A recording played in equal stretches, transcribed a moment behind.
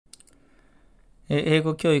英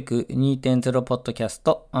語教育 2.0 ポッドキャス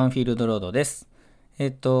トアンフィールドロードです。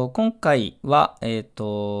今回は、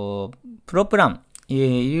プロプラン、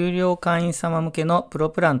有料会員様向けのプロ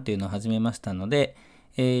プランというのを始めましたので、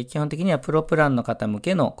基本的にはプロプランの方向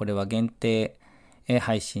けのこれは限定、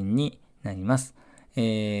配信になります。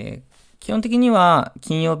基本的には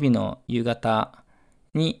金曜日の夕方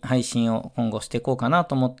に配信を今後していこうかな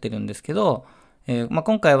と思ってるんですけど、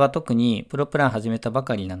今回は特にプロプラン始めたば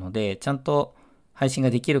かりなので、ちゃんと配信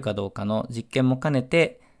ができるかどうかの実験も兼ね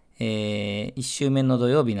て、1週目の土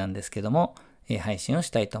曜日なんですけども、配信を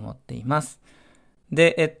したいと思っています。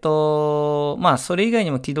で、それ以外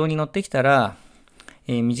にも軌道に乗ってきたら、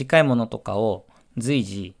短いものとかを随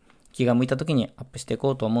時気が向いた時にアップしてい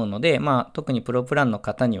こうと思うので、特にプロプランの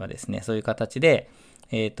方にはですね、そういう形で、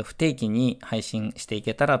不定期に配信してい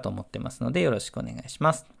けたらと思ってますので、よろしくお願いし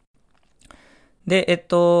ます。で、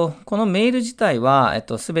このメール自体は、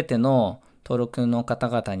すべての登録の方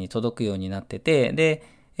々に届くようになってて、で、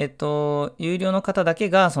有料の方だけ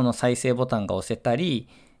がその再生ボタンが押せたり、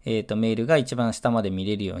メールが一番下まで見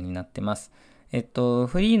れるようになってます。フリ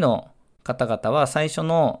ーの方々は最初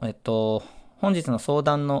の、本日の相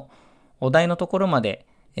談のお題のところまで、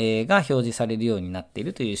が表示されるようになってい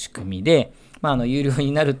るという仕組みで、有料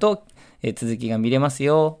になると、続きが見れます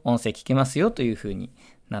よ、音声聞けますよというふうに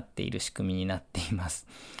なっている仕組みになっています。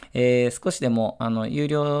少しでも有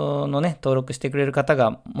料のね登録してくれる方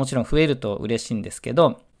がもちろん増えると嬉しいんですけ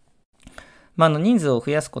ど、人数を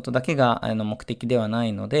増やすことだけが目的ではな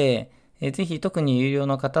いので、ぜひ特に有料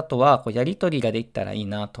の方とはやり取りができたらいい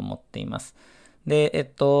なと思っています。で、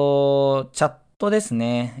チャットです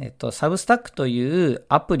ね、サブスタックという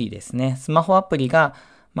アプリですね、スマホアプリが、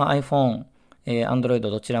iPhone、Android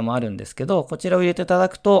どちらもあるんですけど、こちらを入れていただ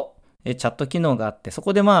くとチャット機能があって、そ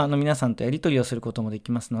こで皆さんとやり取りをすることもで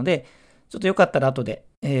きますので、ちょっとよかったら後で、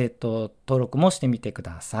登録もしてみてく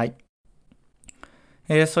ださい。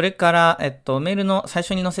それから、メールの最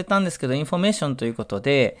初に載せたんですけど、インフォメーションということ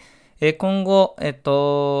で、今後、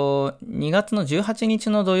2月の18日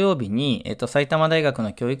の土曜日に、埼玉大学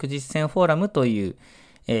の教育実践フォーラムという、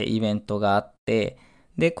イベントがあって、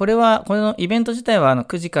で、このイベント自体は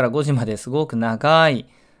9時から5時まですごく長い、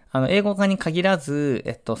英語科に限らず、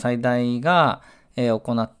最大が、行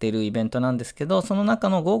っているイベントなんですけど、その中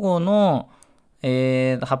の午後の、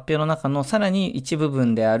発表の中のさらに一部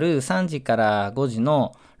分である3時から5時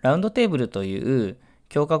のラウンドテーブルという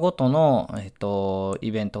教科ごとの、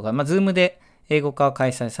イベントが、Zoom で英語科は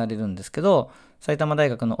開催されるんですけど、埼玉大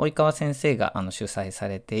学の及川先生が主催さ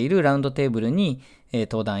れているラウンドテーブルに、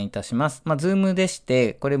登壇いたします。Zoom でし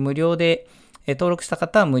て、これ無料で、登録した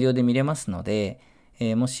方は無料で見れますので、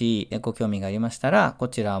もしご興味がありましたら、こ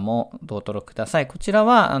ちらもご登録ください。こちら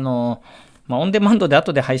は、オンデマンドで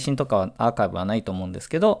後で配信とかはアーカイブはないと思うんです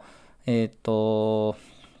けど、オ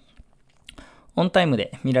ンタイム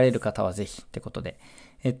で見られる方はぜひってことで、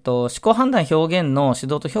思考判断表現の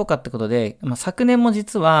指導と評価ってことで、昨年も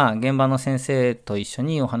実は現場の先生と一緒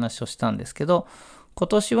にお話をしたんですけど、今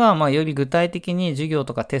年はより具体的に授業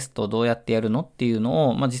とかテストをどうやってやるのっていうの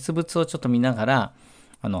を、実物をちょっと見ながら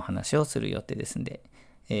お話をする予定ですので、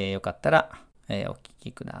よかったら、お聞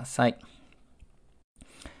きください。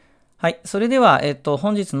はい。それでは、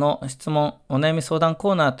本日の質問、お悩み相談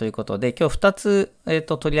コーナーということで、今日2つ、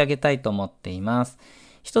取り上げたいと思っています。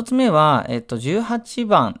1つ目は、18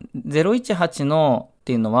番、018のっ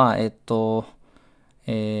ていうのは、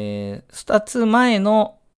2つ前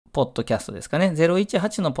のポッドキャストですかね。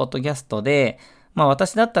018のポッドキャストで、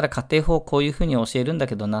私だったら家庭法こういうふうに教えるんだ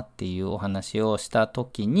けどなっていうお話をしたと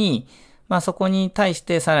きに、そこに対し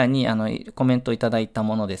てさらにコメントいただいた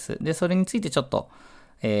ものです。で、それについてちょっと、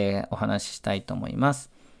お話ししたいと思いま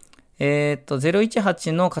す。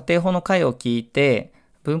018の家庭法の回を聞いて、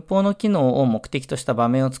文法の機能を目的とした場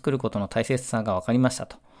面を作ることの大切さが分かりました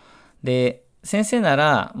と。で、先生な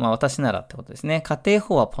ら、私ならってことですね。家庭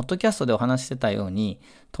法はポッドキャストでお話してたように、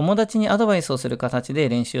友達にアドバイスをする形で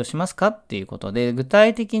練習をしますかっていうことで、具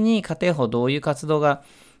体的に家庭法どういう活動が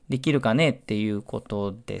できるかねっていうこ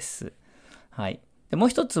とです。はい。で、もう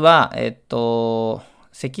一つは、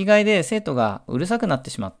席替えで生徒がうるさくなって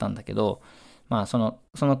しまったんだけど、そ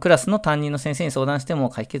のクラスの担任の先生に相談しても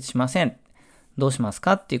解決しません。どうします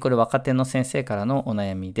かっていう、これ若手の先生からのお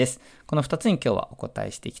悩みです。この2つに今日はお答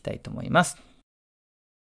えしていきたいと思います。